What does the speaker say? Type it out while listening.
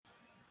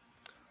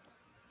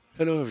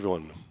Hello,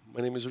 everyone.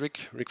 My name is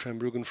Rick van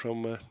Bruggen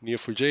from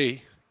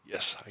Neo4j.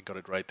 Yes, I got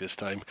it right this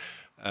time.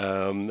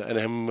 And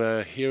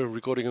I'm here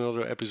recording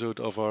another episode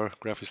of our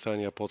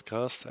Graphistania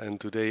podcast. And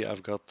today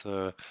I've got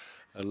a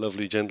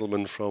lovely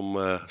gentleman from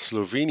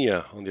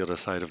Slovenia on the other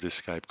side of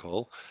this Skype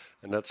call.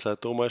 And that's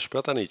Tomasz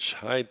Pratanic.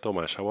 Hi,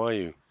 Tomasz. How are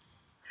you?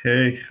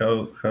 Hey,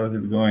 how's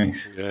it going?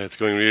 Yeah, it's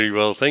going really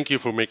well. Thank you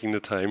for making the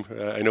time.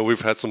 I know we've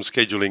had some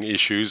scheduling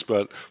issues,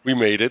 but we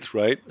made it,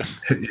 right?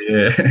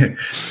 Yeah.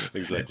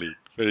 Exactly.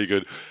 Very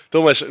good.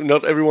 Thomas,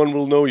 not everyone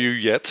will know you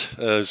yet.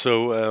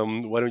 So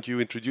why don't you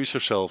introduce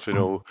yourself?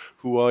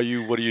 Who are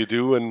you, what do you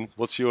do, and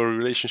what's your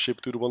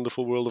relationship to the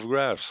wonderful world of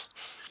graphs?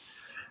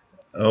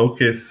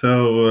 Okay,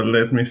 so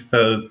let me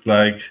start.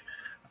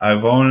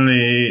 I've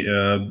only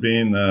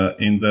been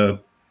in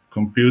the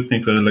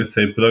computing or let's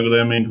say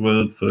programming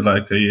world for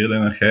like a year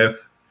and a half.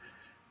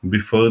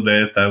 Before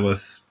that, I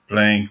was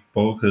playing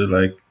poker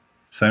like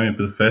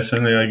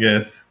semi-professionally, I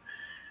guess.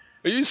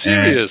 Are you And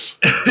serious?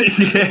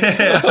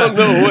 Oh,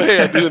 no yeah,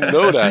 way. I didn't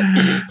know that.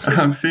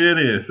 I'm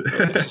serious.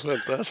 Oh,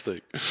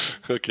 fantastic.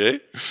 Okay.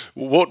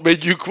 What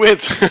made you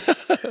quit?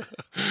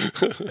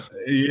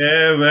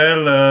 Yeah,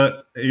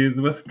 well, it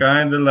was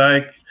kind of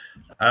like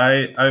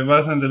I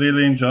wasn't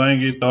really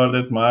enjoying it all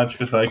that much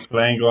because like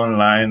playing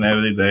online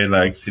every day,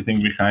 like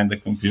sitting behind the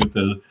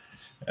computer,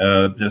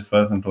 just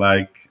wasn't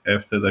like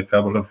after a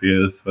couple of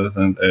years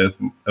wasn't as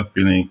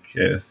appealing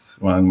as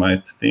one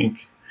might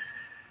think.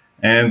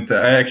 And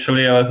I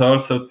was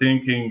also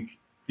thinking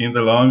in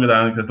the long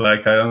run because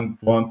like I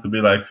don't want to be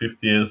like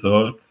 50 years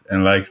old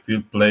and like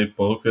still play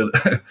poker.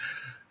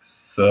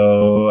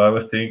 So I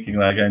was thinking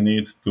like I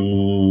need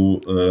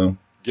to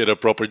Get a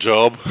proper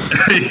job.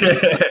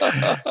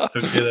 yeah,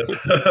 to get a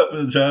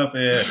proper job,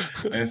 yeah,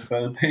 and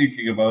start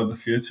thinking about the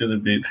future a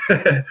bit.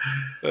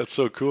 That's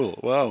so cool.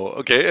 Wow.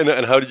 Okay.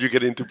 And how did you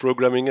get into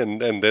programming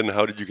and then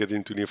how did you get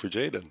into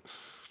Neo4j then?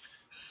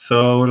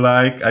 So,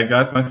 like, I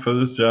got my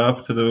first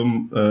job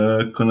through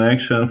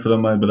connection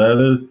from my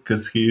brother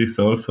because he is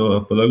also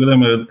a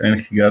programmer, and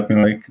he got me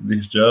like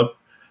this job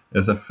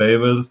as a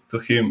favor to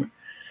him.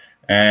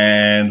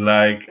 And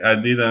like, I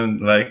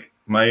didn't like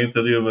my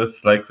interview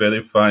was like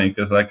very funny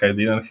because like I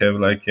didn't have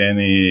like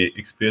any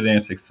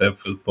experience except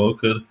for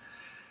poker,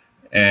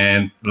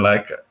 and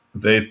like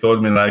they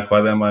told me like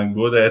what am I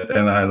good at,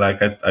 and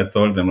I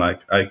told them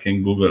like I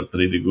can Google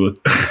pretty good.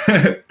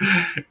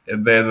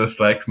 And that was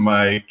like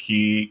my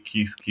key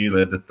skill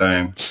at the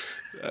time.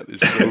 That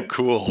is so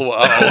cool.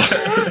 Wow.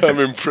 I'm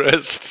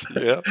impressed.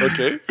 Yeah.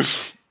 Okay.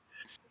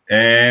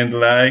 And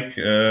like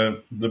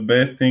the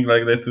best thing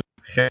like that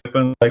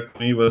happened like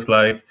me was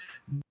like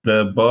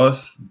the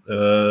boss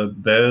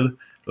there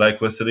like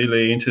was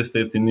really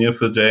interested in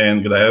Neo4j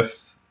and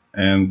graphs,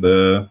 and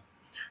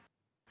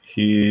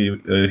he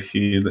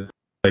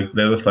like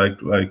that was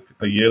like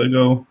a year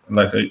ago,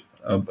 like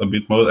a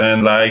bit more,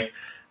 and like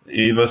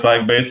it was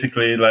like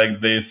basically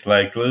like this,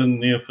 like learn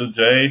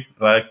Neo4j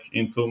like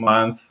in 2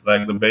 months,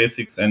 like the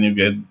basics, and you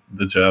get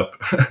the job.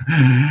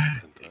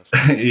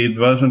 Fantastic. It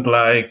wasn't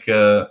like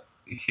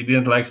he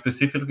didn't like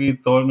specifically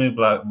told me,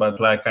 but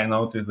like I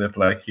noticed that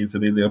like he's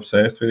really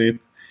obsessed with it,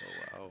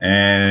 Oh, wow.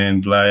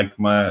 and like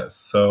my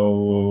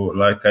so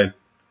like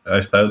I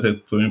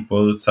started to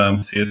import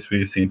some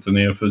CSVs into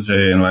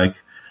Neo4j and like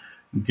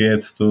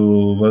get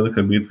to work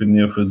a bit with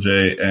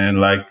Neo4j, and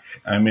like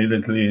I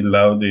immediately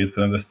loved it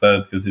from the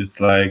start because it's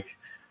like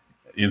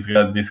it's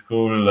got this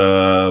cool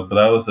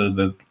browser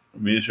that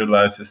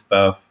visualizes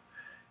stuff,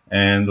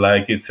 and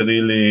like it's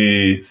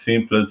really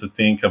simple to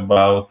think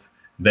about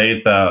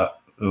data.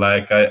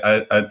 Like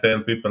I tell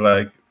people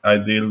like I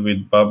deal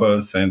with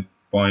bubbles and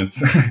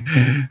points.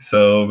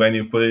 So when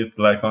you put it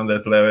like on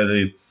that level,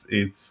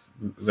 it's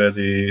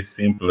very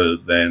simpler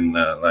than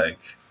like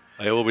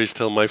I always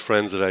tell my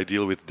friends that I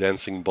deal with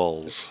dancing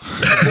balls.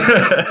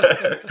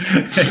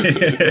 So,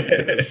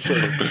 so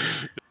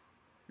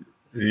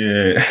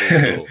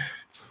yeah. cool.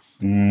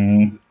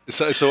 Mm,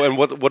 So, and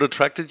what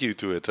attracted you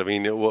to it? I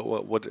mean,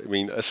 I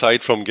mean,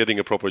 aside from getting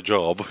a proper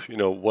job,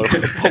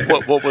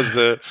 what was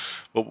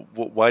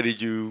why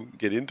did you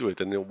get into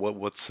it, and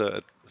what's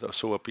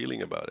so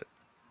appealing about it?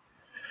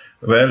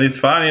 well, it's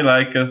funny,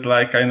 like, 'cause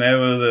like I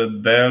never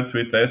dealt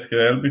with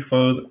SQL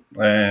before,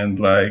 and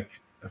like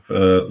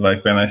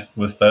when I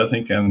was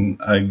starting and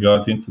I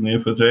got into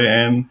Neo4j,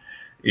 and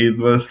it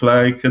was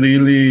like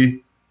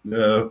really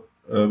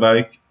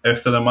like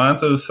after a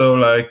month or so,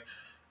 like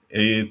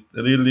it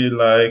really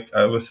like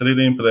I was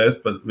really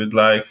impressed, but with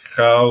like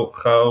how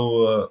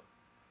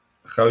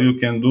you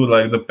can do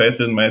like the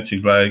pattern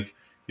matching, like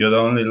you're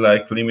only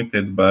like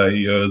limited by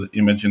your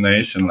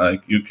imagination,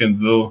 like you can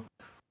do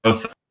all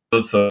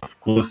sorts of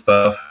cool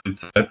stuff with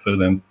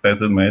cipher and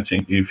pattern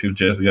matching if you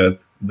just got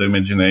the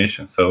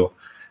imagination. So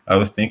I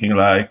was thinking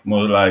like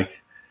more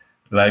like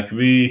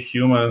we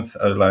humans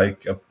are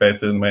like a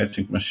pattern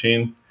matching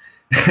machine,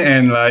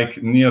 and like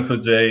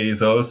Neo4j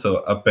is also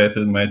a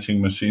pattern matching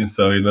machine,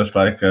 so it was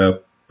like a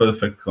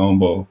perfect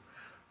combo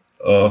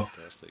of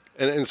Fantastic.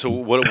 And so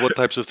what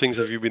types of things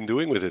have you been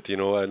doing with it?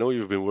 I know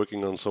you've been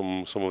working on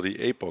some of the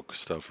APOC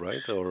stuff,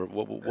 right? Or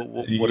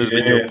what has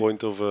been your yeah.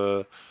 point of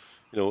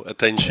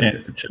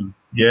attention?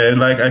 Yeah, yeah,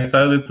 like I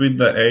started with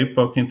the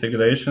APOC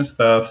integration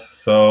stuff,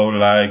 so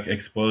like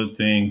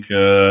exporting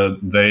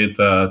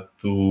data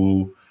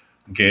to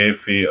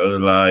Gephi or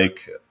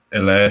like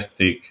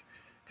Elastic.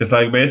 Because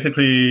like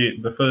basically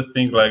the first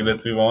thing like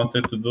that we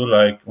wanted to do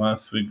like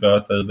once we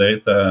got our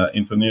data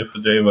into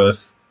Neo4j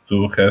was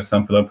to have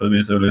some proper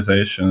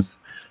visualizations.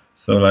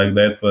 So like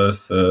that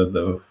was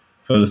the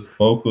first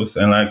focus,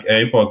 and like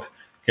APOC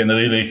can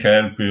really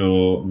help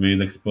you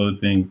with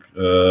exporting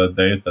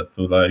data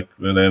to like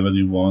wherever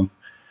you want.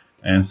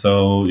 And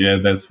so yeah,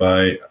 that's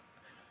why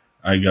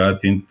I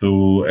got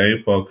into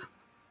APOC,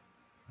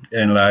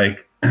 and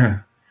like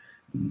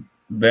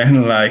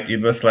then like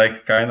it was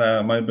like kind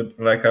of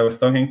like I was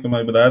talking to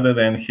my brother,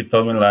 and he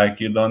told me like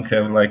you don't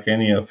have like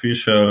any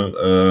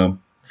official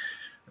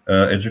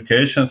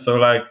education, so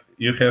like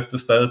you have to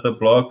start a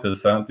blog or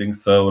something,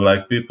 so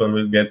like people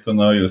will get to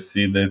know you,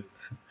 see that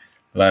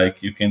like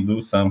you can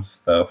do some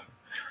stuff.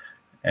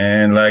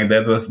 And like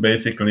that was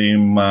basically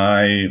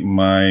my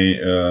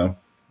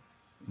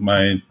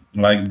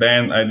like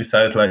then I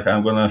decided like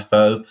I'm gonna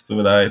start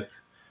to write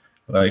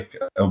like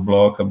a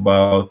blog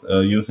about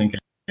using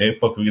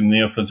APOC with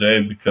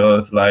Neo4j,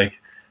 because like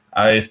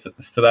I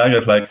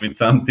struggled like with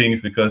some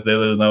things because there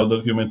was no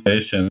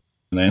documentation,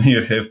 and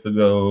you have to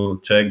go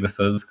check the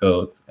source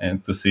code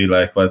and to see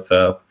like what's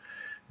up.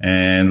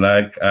 And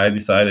like I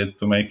decided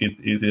to make it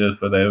easier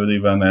for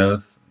everyone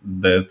else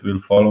that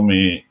will follow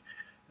me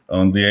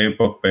on the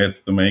APOC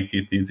path to make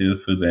it easier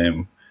for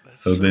them.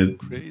 That's So so that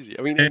crazy.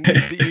 I mean, and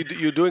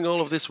you're doing all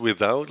of this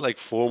without like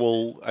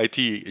formal IT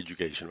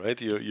education, right?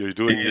 You're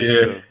doing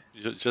this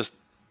yeah, just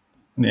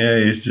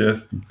yeah, it's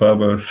just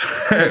bubbles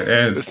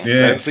and yeah,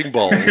 dancing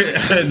balls.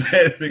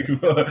 dancing.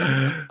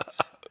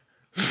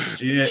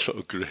 Yeah, That's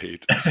so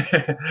great.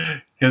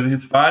 because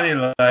it's funny,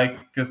 like,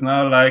 because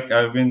now, like,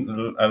 I've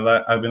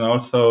been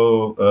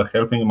also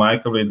helping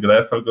Michael with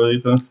graph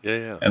algorithms, Yeah,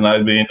 yeah. and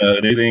I've been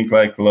reading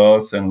like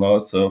lots and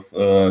lots of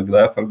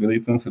graph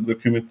algorithms and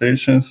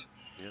documentations.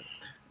 Yeah.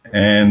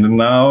 And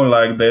now,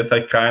 like that,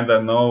 I kind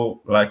of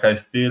know, like, I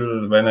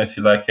still, when I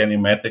see like any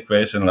math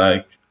equation,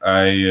 like,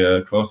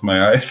 I close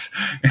my eyes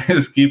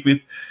and skip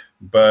it.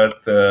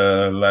 But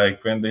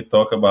like when they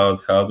talk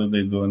about how do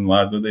they do and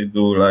what do they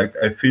do, like,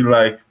 I feel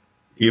like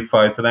if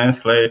I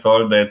translate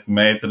all that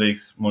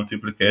matrix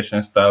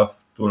multiplication stuff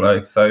to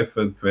like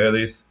cipher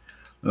queries,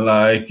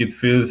 like, it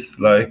feels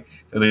like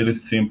really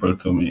simple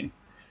to me.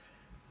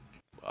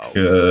 Wow.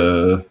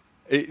 Uh,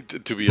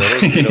 To be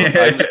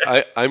honest,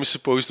 I'm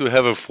supposed to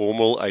have a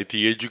formal IT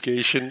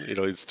education.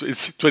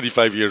 It's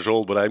 25 years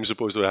old, but I'm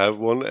supposed to have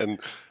one, and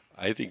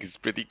I think it's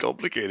pretty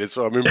complicated.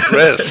 So I'm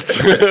impressed.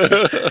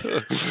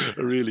 I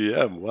really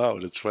am. Wow,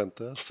 that's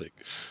fantastic.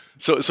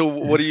 So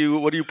what do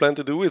you plan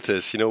to do with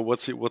this?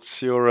 What's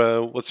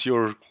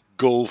your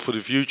goal for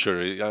the future?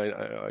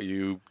 Are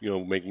you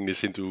making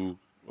this into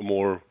a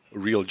more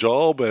real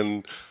job?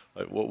 And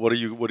what are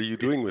you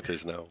doing with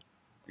this now?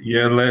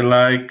 Yeah,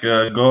 like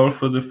goal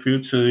for the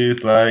future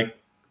is like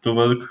to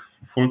work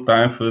full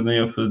time for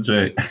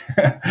Neo4j.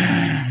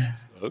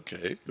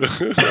 Okay.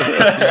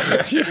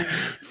 Yeah,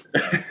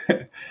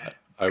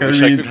 I I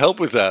wish I could mean, help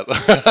with that.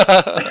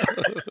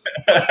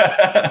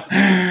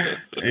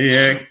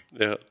 yeah,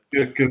 Yeah.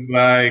 because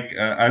like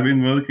I've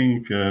been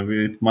working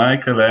with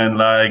Michael, and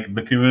like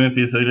the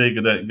community is really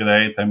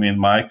great. I mean,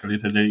 Michael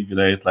is really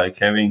great. Like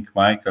having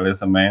Michael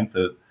as a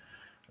mentor,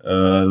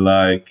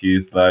 like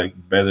is like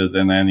better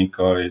than any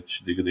college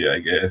degree, I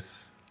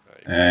guess.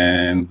 Right.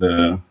 And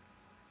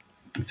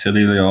it's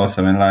really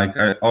awesome, and like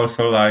I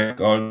also like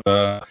all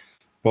the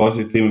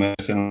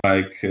positiveness, and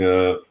like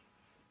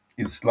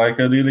it's like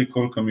a really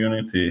cool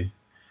community.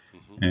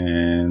 Hmm.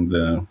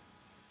 And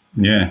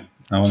yeah,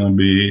 I want So, to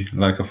be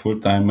like a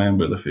full-time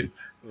member of it.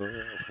 oh,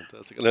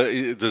 fantastic.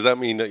 And, does that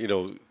mean that,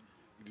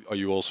 are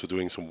you also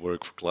doing some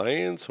work for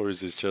clients, or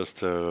is this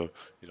just,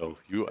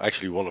 you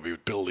actually want to be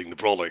building the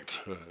product,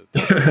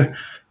 type of thing?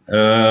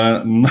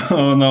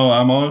 No,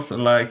 I'm also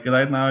like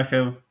right now I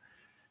have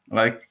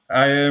like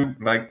I am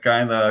like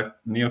kind of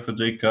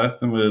Neo4j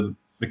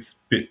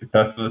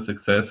customer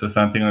success or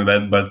something like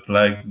that, but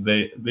like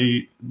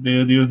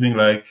they're using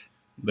like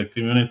the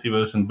community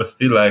version, but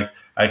still like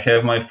I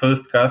have my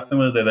first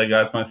customer that I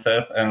got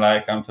myself, and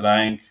like I'm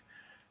trying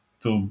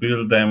to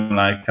build them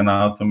like an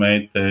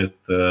automated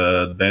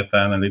data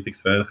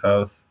analytics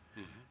warehouse,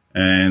 Hmm.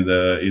 and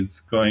it's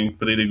going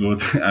pretty good.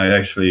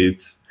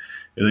 It's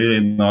really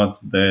not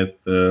that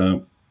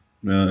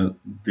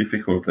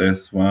difficult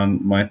as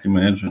one might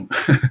imagine.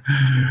 Wow,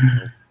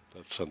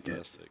 that's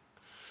fantastic.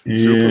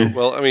 Super. Yeah,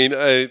 Well, I mean,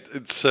 I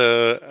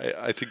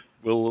think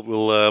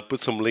we'll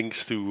put some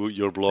links to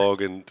your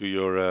blog and to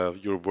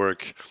your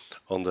work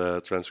on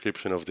the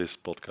transcription of this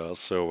podcast,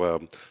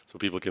 so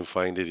people can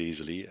find it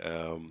easily.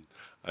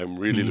 I'm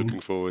really Mhm.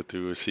 looking forward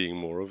to seeing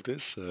more of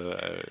this.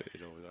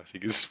 I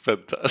think it's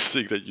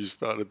fantastic that you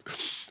started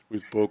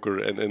with poker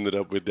and ended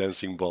up with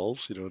dancing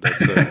balls.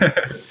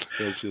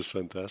 That's just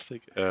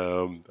fantastic.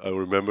 I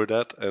remember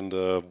that, and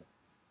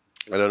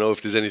I don't know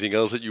if there's anything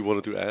else that you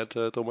wanted to add,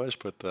 Tomas,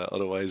 but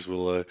otherwise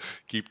we'll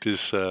keep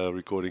this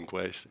recording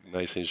quite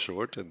nice and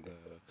short. And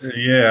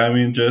Yeah, I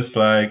mean, just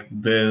like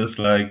there's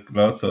like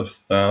lots of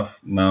stuff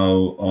now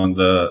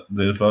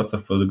there's lots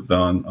of work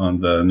done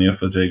on the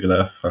Neo4j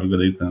graph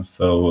algorithms,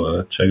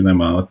 so check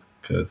them out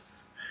because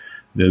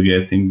they're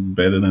getting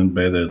better and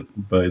better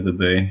by the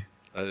day.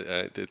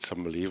 it's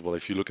unbelievable.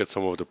 If you look at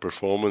some of the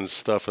performance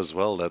stuff as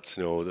well, that's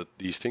that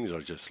these things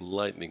are just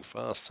lightning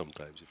fast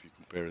sometimes if you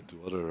compare it to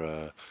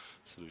other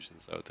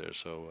solutions out there.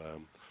 So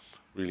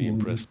really Mhm.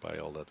 impressed by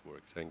all that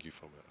work. Thank you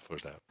for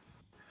that.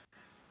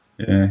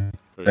 Yeah, Very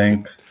good.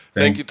 thanks. Thank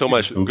you, Thank you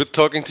Tomas. too. Good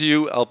talking to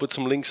you. I'll put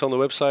some links on the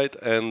website,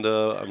 and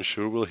I'm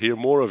sure we'll hear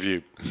more of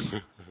you.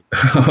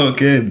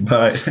 Okay,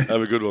 bye.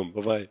 Have a good one.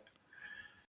 Bye bye.